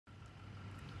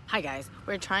Hi guys,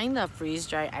 we're trying the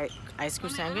freeze-dry ice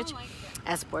cream sandwich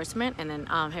at Sportsman, and then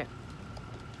here.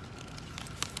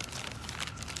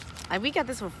 We got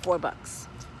this for $4.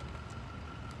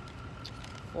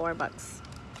 $4.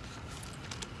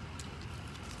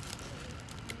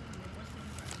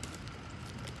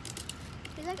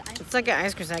 It's like an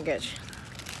ice cream sandwich.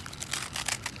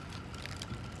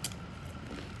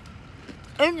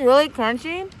 It's really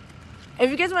crunchy. If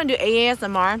you guys want to do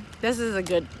ASMR, this is a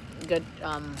good it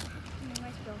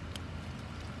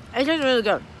tastes really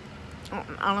good.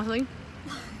 Honestly,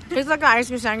 it's like an ice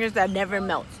cream sandwich that never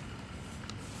melts.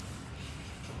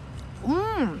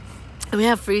 And we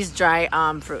have freeze-dry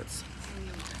fruits,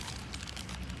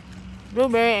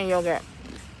 blueberry and yogurt.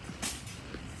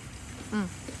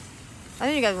 I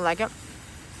think you guys will like it.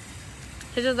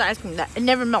 It's just the ice cream that it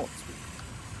never melts.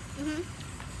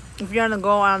 If you're gonna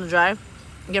go on the drive,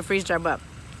 get freeze-dry, but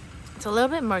it's a little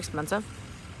bit more expensive.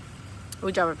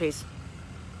 We drop a piece.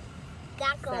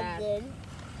 That girl did.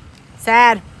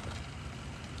 Sad.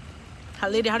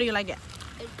 Lady, how do you like it?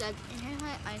 It's good. It has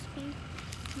like ice cream.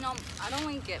 No, I don't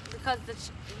like it because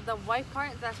the white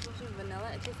part that's supposed to be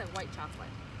vanilla. It tastes like white chocolate.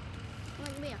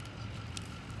 Like me.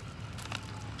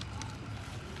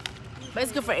 But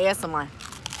it's good for ASMR.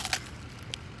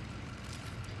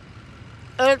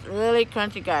 It's really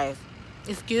crunchy, guys.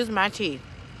 Excuse my teeth.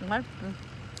 Okay.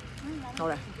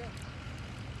 Hold on.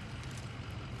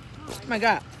 Oh my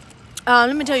god.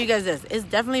 Let me tell you guys this. It's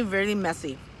definitely really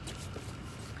messy.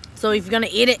 So if you're gonna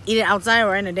eat it outside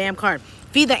or in a damn car.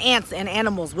 Feed the ants and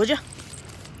animals, would you?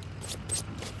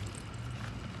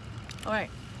 Alright.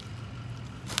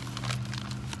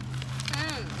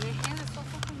 Your hand is so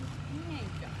fucking big.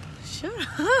 Shut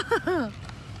up.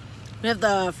 We have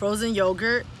the frozen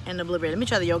yogurt and the blueberry. Let me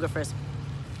try the yogurt first.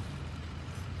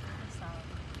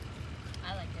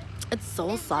 I like it. It's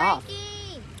so soft. Breaking.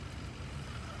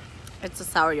 It's a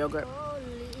sour yogurt. Holy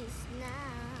snap.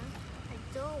 I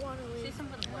don't want to leave. Say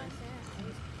something to us.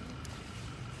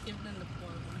 Give them the poor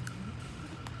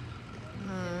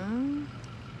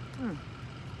one.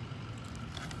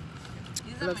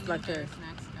 These are Looks my like new her.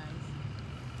 snacks,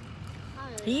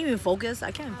 guys. Can you even focus? I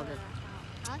can't focus.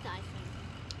 I like the ice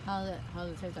cream. How's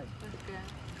it taste like? That's good.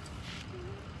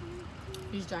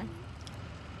 Freeze dry.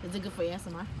 Is it good for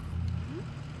ASMR?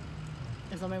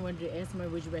 If somebody wanted to do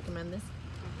ASMR, would you recommend this?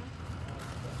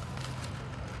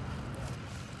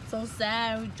 So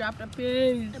sad, we dropped a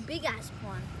piece. A big ass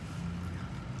one.